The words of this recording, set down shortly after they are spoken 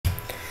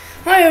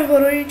Hi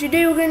everybody,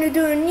 today we're going to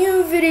do a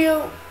new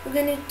video. We're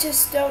going to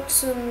test out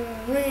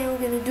we're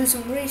going to do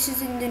some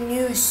races in the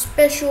new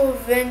special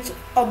event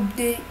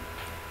update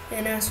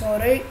in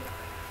Asphalt 8.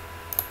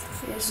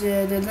 It's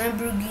the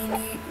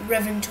Lamborghini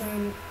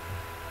Reventon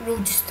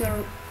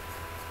Roadster.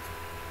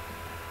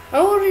 I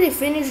already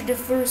finished the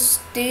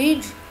first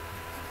stage,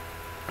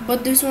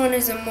 but this one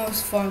is the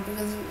most fun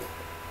because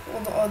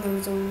all the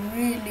others are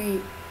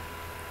really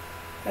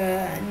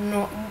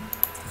not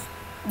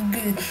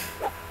good.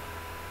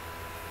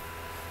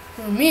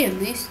 For me at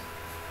least.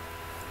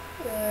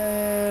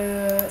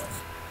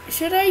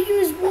 Should I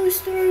use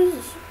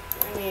boosters?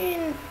 I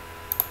mean,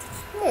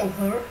 won't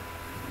hurt.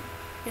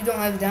 You don't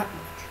have that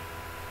much.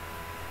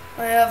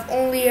 I have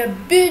only a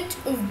bit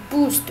of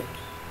boosters.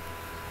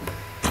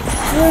 So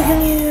I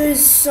can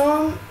use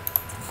some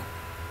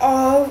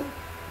all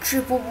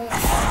triple boost.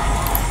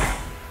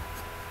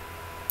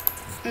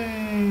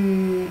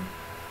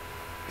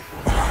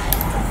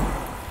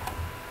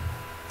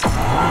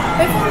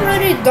 I've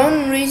already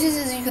done races,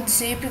 as you can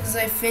see, because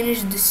I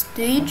finished the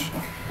stage.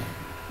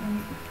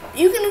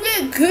 You can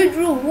get good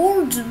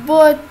rewards,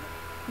 but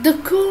the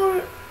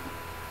car,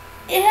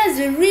 it has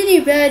a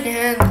really bad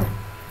handling.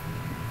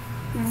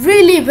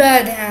 Really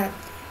bad handling.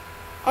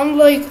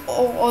 Unlike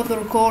all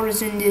other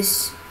cars in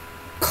this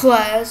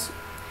class,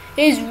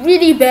 it is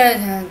really bad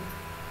handling.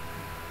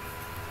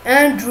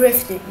 And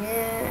drifting.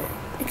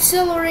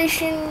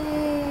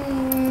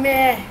 Acceleration,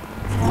 meh.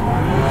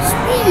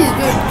 Speed is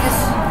good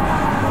because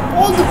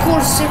all the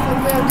cars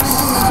technically have the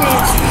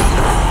same speed.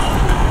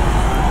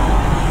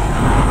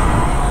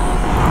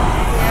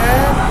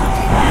 Yeah.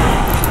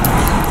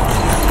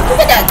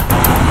 Look at that!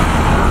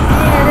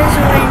 Yeah, that's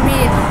what I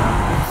mean.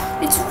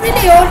 It's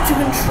really hard to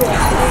control.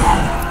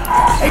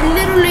 I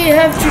literally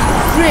have to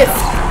drift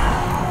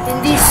in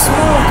these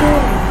small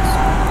corners.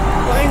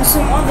 But in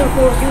some other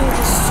cars you will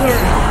just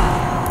turn.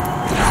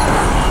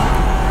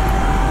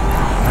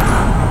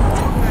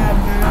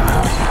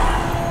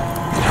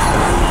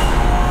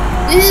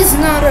 This is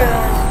not a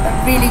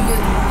really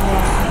good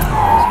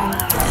one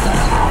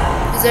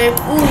because I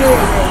already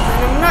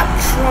and I'm not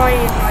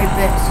trying my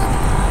best,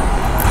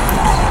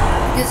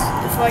 because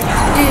if I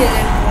did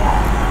it,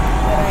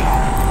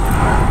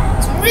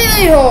 it's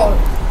really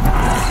hard.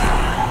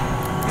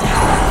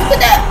 Look at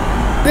that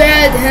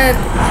bad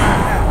hand.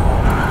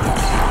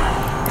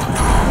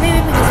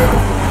 Maybe because I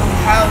don't know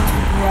how to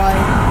drive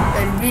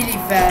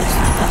really fast.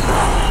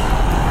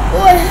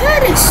 Well, I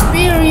had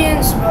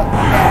experience about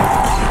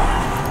that.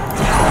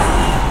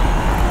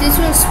 This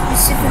one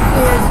specifically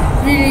has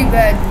really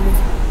bad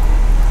drift,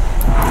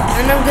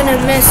 and I'm gonna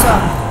mess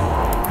up.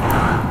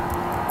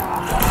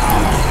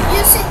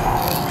 You see,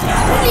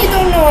 I really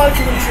don't know how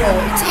to control.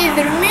 It's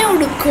either me or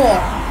the car.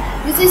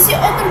 Because I see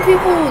other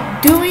people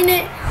doing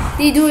it,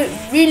 they do it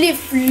really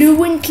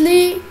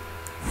fluently.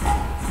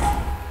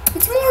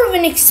 It's more of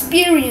an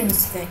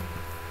experience thing.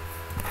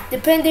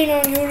 Depending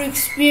on your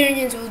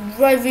experience with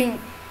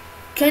driving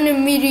kind of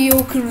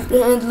mediocre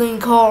handling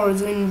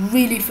cars in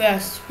really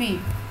fast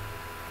speed.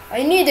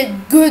 I need a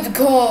good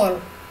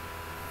car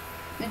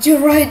to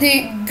ride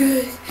a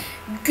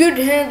good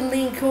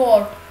handling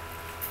car.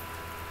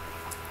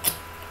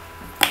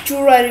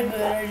 To ride it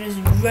good, I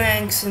just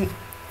drank some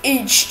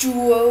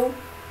H2O,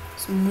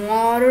 some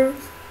water.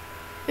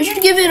 I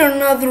should give it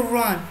another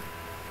run.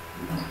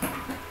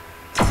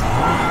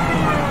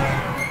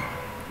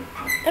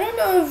 I don't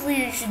know if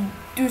we should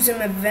do some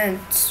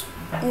events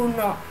or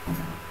not.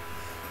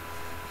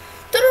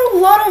 There are a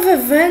lot of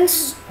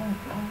events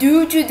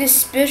due to this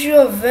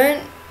special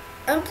event.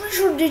 I'm pretty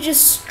sure they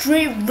just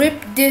straight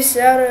ripped this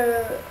out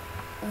of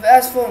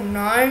Asphalt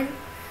 9,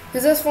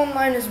 because Asphalt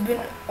 9 has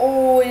been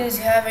always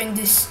having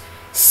this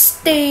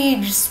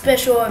stage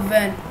special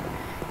event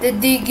that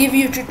they give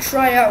you to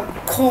try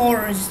out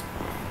cars,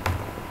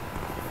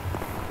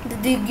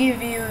 that they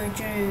give you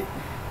to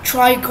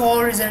try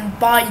cars and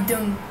buy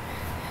them.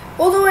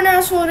 Although in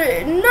Asphalt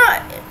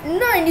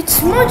 9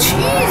 it's much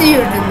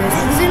easier than this,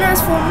 because in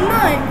Asphalt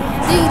 9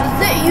 they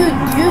let you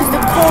use the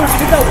cars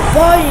without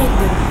buying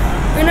them.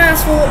 In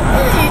Asphalt 8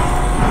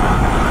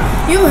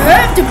 you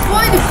have to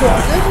buy the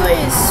cars. That's why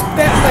I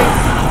spent like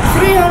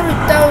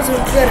 300,000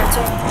 credits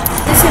on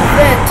this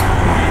event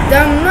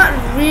that I'm not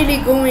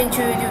really going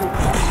to do,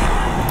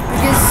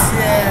 because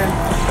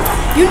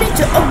you need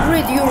to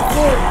upgrade your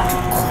car to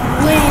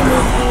claim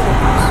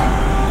rewards,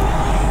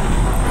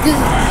 because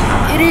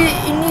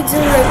it needs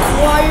a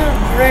required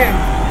brand.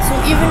 So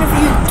even if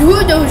you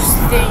do those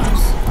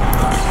things,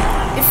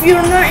 if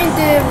you're not in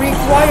the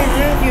required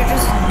rank, you're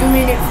just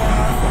doing it for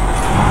nothing.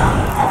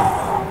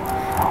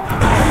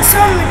 And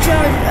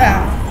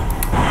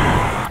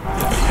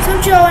some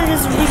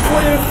challenges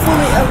require a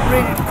fully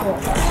upgraded car.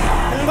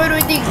 And by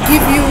the way, they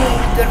give you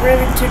the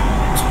Reventon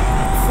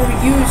for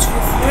use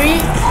for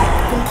free,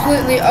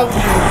 completely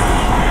upgraded.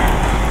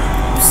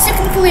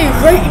 Technically,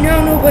 right now,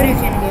 nobody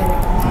can get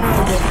it.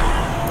 Nobody.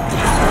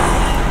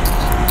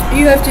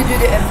 You have to do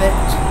the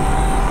event.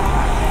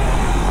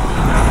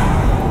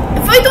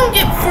 If I don't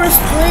get first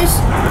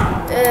place,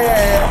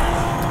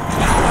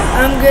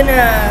 I'm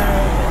gonna,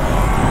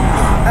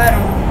 I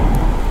don't know,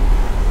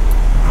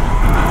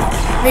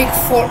 make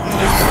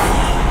Fortnite.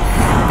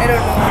 I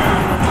don't know what I'm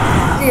gonna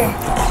do. Yeah.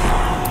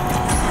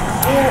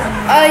 Well,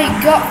 I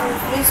got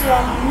this, so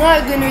I'm not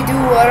gonna do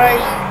what I,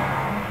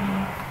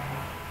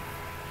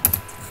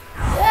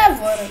 yeah,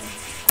 whatever.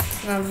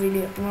 Not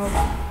really a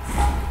problem.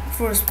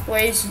 First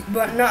place,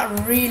 but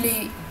not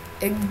really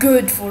a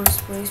good first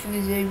place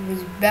because I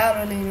was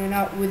battling it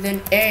out with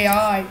an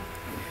AI.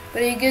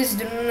 But I guess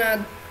they're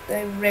not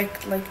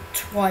direct like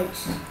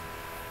twice.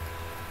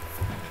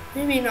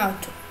 Maybe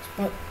not twice,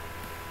 but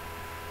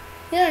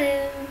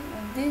yeah,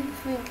 I did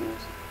think it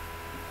was.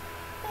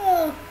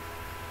 Oh.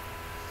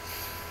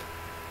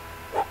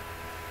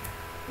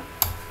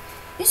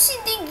 You see,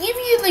 they give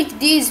you like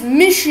these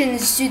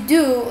missions to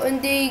do,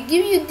 and they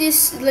give you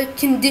this like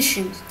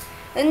conditions,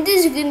 and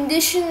this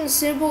condition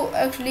symbol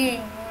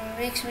actually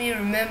makes me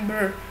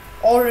remember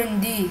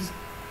R&Ds.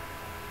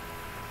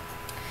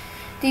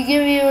 They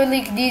give you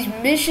like these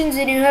missions,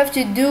 and you have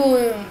to do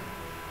them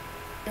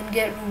and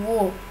get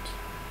rewards.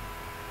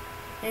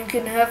 And you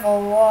can have a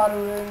lot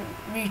of them,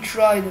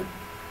 retry them.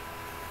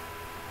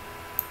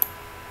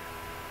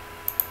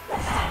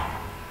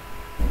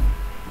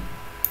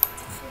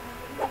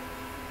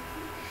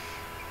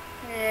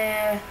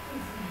 Yeah.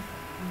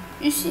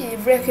 You see,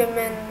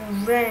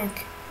 recommend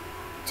rank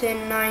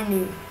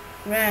 1090,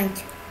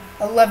 rank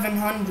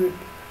 1100,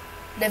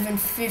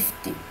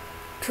 1150,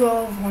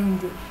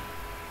 1200,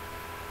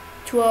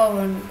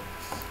 1200.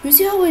 You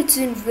see how it's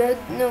in red?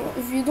 No,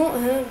 if you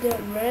don't have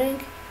that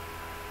rank,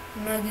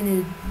 you're not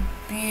gonna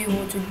be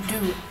able to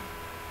do it.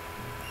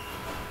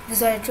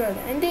 Because I tried,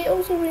 and they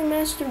also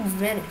remastered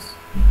Venice.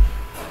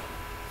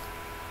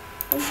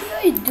 Or should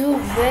I do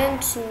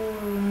Vents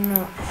or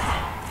not?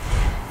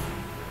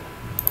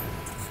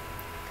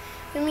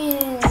 I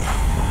mean,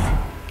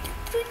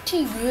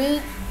 pretty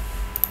good.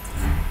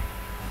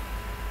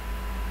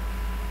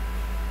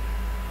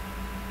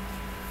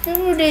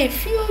 Everyday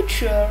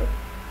Future.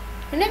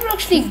 I never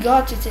actually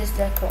got to test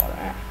that car.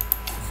 Ah,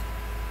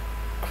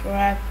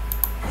 crap.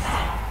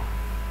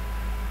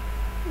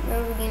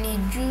 Now we're gonna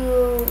need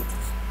Duo.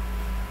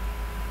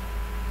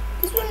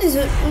 This one is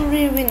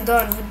already been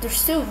done, but they're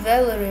still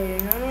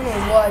validating. I don't know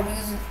why,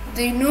 because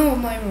they know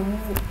my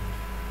reward.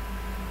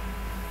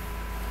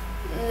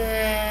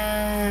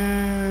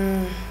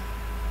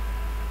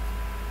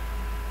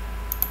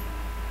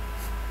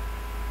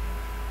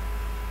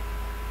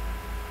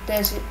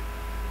 That's it.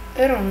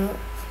 I don't know.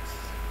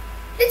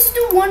 Let's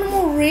do one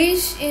more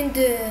race in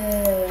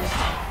the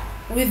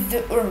with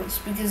the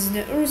Earth, because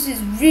the Earth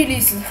is really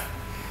slow.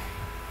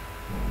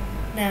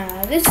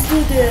 Nah, let's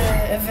do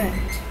the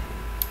event.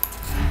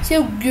 See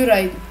how good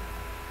I do.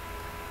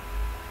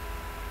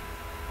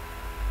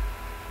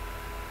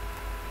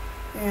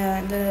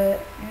 Yeah, the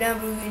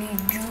Lamborghini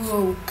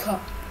Duo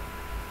Cup.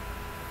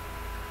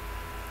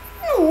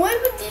 No, why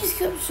would these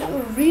cups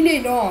are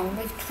really long?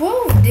 Like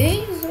 12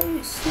 days? Are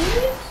you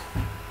serious?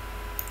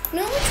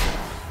 No,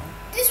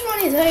 this one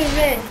is high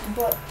ranked,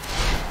 but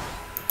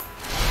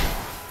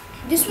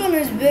this one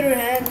has better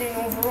handling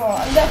overall.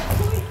 And that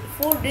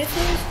 0.4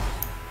 difference,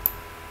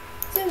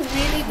 is that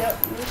really that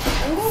worth?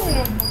 I'm going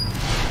on both.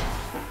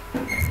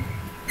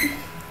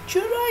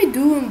 Should I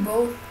do them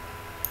both?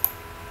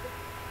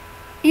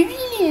 You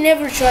really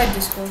never tried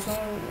this course, so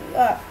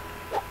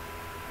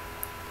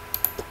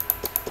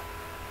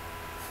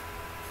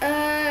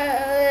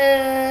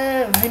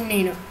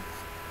Veneno.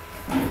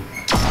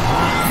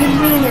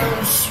 Veneno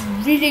is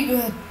really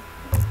good.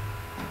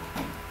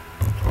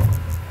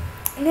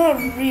 Not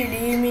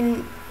really, I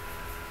mean,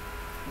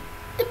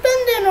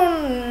 depending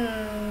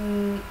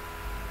on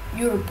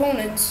your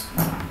opponents.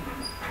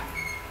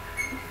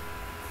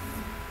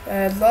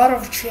 A lot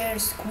of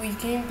chairs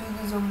squeaking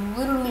because I'm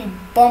literally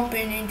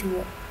bumping into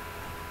it.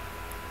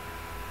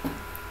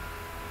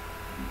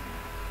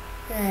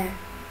 Yeah.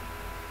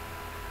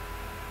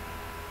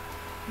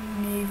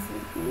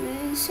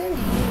 San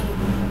Diego.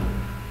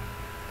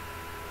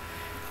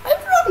 I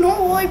don't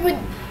know why, but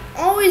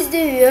always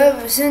they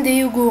have San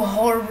Diego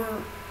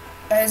Harbor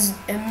as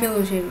a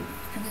military,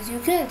 because you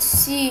can't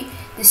see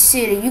the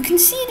city. You can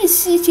see the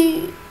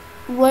city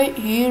right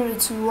here,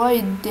 it's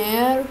right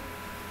there.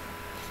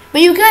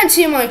 But you can't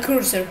see my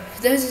cursor.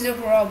 This is the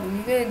problem.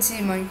 You can't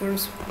see my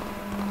cursor.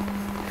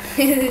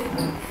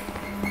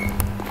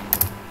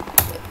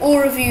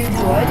 Or if you do,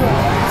 I don't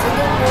know. I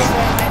don't know if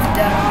I left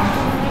that on.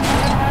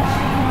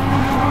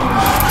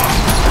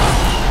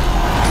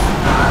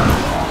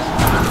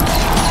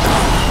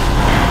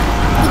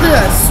 Look at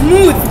that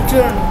smooth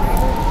turn.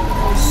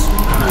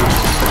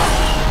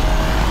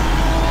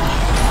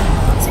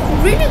 Is it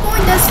really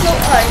going that slow?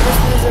 I just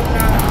because I'm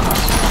not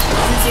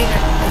using a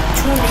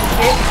tuning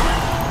kit.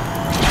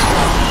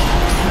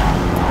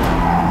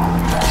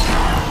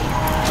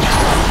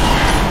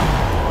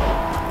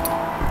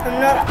 I'm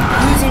not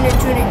using a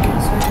tuning kit,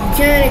 so you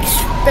can't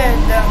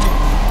expect that.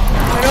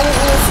 I don't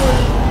also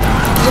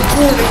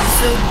recording,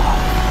 so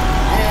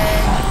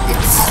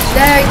it's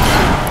laggy.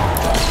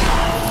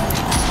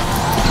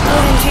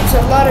 Recording takes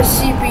a lot of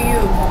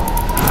CPU.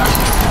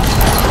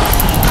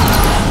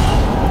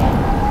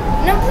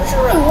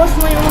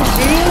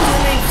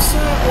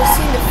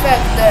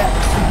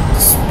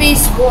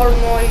 car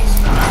noise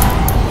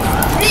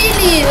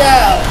really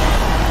loud.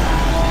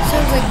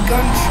 Sounds like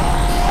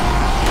gunshots.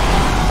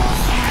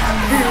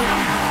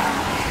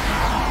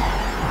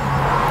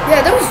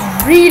 Yeah, that was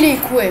really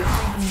quick.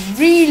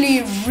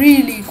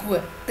 Really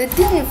quick. That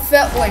didn't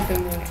felt like a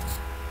minute.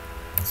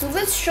 So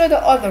let's try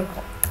the other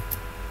car.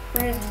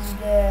 Where's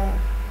the...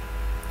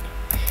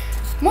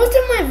 Most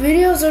of my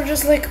videos are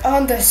just like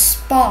on the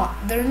spot.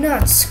 They're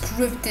not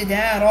scripted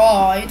at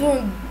all. I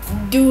don't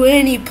do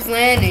any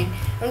planning.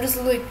 I'm just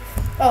like,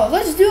 oh,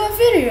 let's do a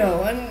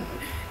video, and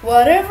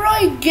whatever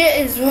I get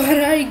is what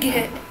I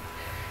get.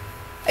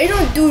 I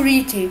don't do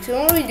retakes. I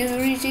only do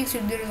retakes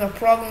if there's a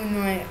problem in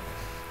my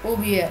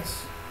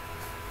OBS.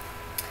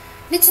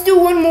 Let's do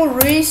one more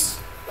race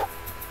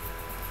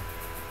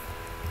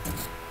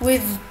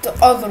with the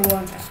other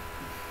one.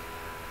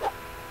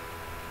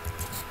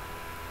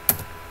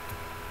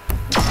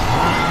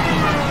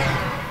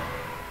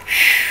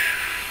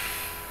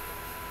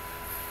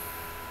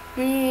 I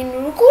mean,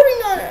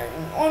 recording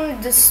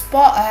on the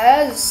spot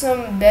has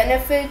some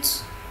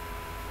benefits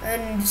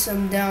and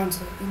some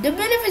downsides. The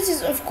benefits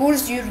is, of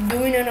course, you're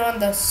doing it on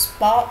the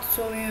spot,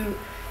 so you're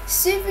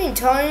saving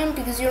time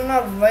because you're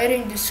not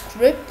writing the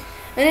script,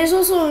 and it's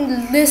also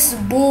less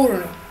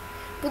boring.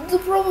 But the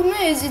problem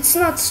is, it's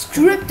not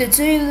scripted,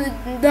 so you're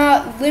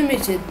not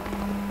limited.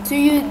 So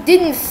you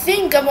didn't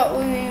think about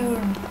what you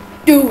were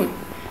doing.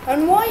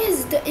 And why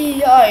is the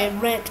AI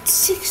ranked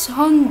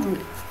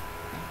 600?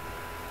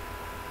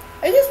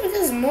 I guess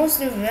because most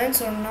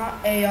events are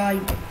not AI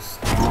based.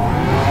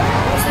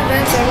 Most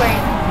events are like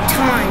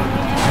time.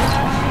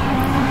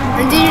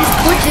 And they just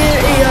put their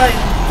AI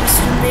just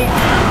to make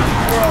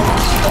the world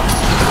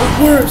a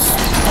worse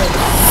place.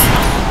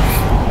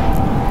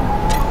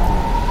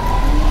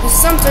 Because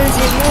sometimes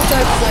in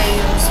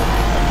multiplayer, some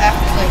people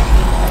act like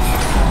AI.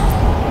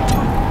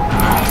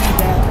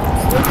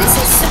 So this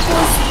is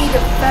supposed to be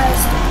the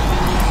fastest.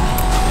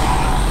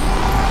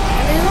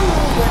 And I don't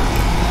know, but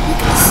you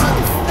can see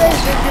the fact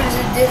that there's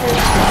a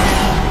difference.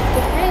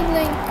 The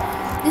handling,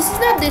 this is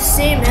not the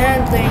same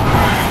handling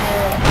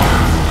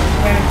as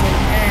American,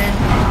 and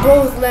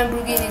both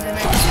Lamborghinis and I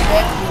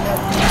expect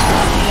without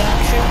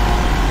reaction.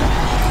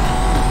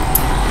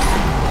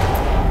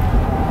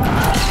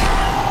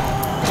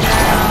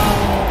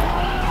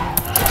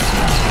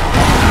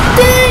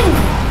 Dang!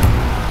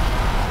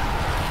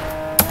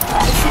 I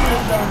shouldn't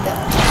have done that.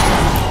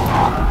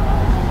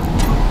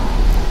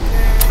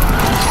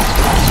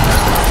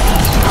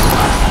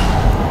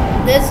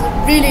 That's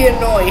really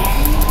annoying.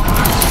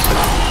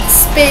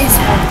 Space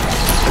monster.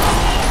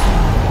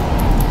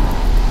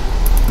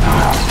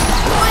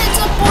 But it's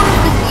a part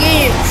of the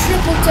game.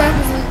 Triple tap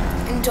is the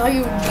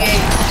entire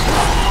game.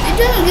 The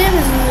entire game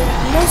is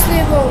mostly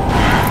about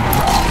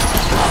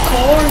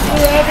cars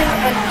forever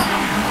and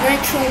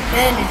nitro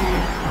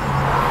management.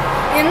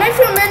 And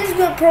nitro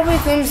management probably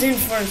comes in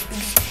first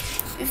because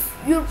if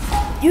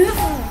you have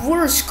a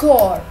worse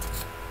car,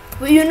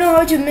 but you know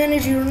how to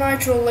manage your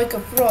nitro like a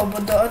pro,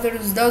 but the other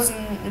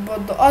doesn't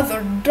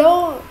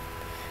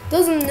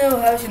know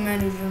how to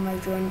manage your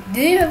nitro, and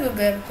they have a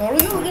better car,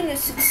 you're gonna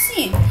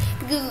succeed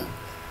because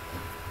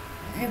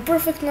the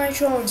perfect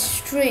nitro on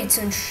straights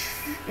and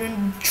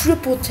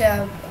triple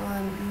tap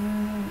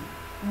on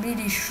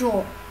really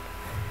short.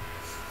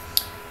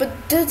 But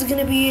that's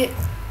gonna be it,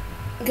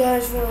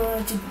 guys,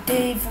 for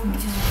today for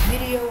this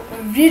video.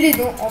 I really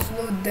don't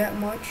upload that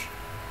much,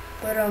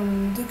 but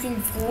I'm looking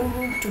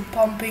forward to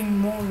pumping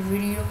more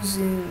videos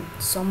in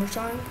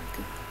summertime,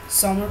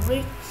 summer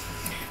break.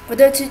 But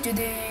that's it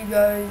today,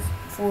 guys,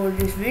 for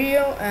this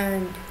video,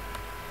 and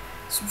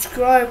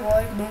subscribe,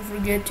 like, don't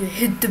forget to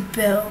hit the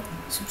bell,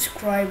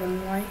 subscribe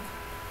and like,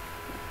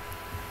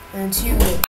 and see you later.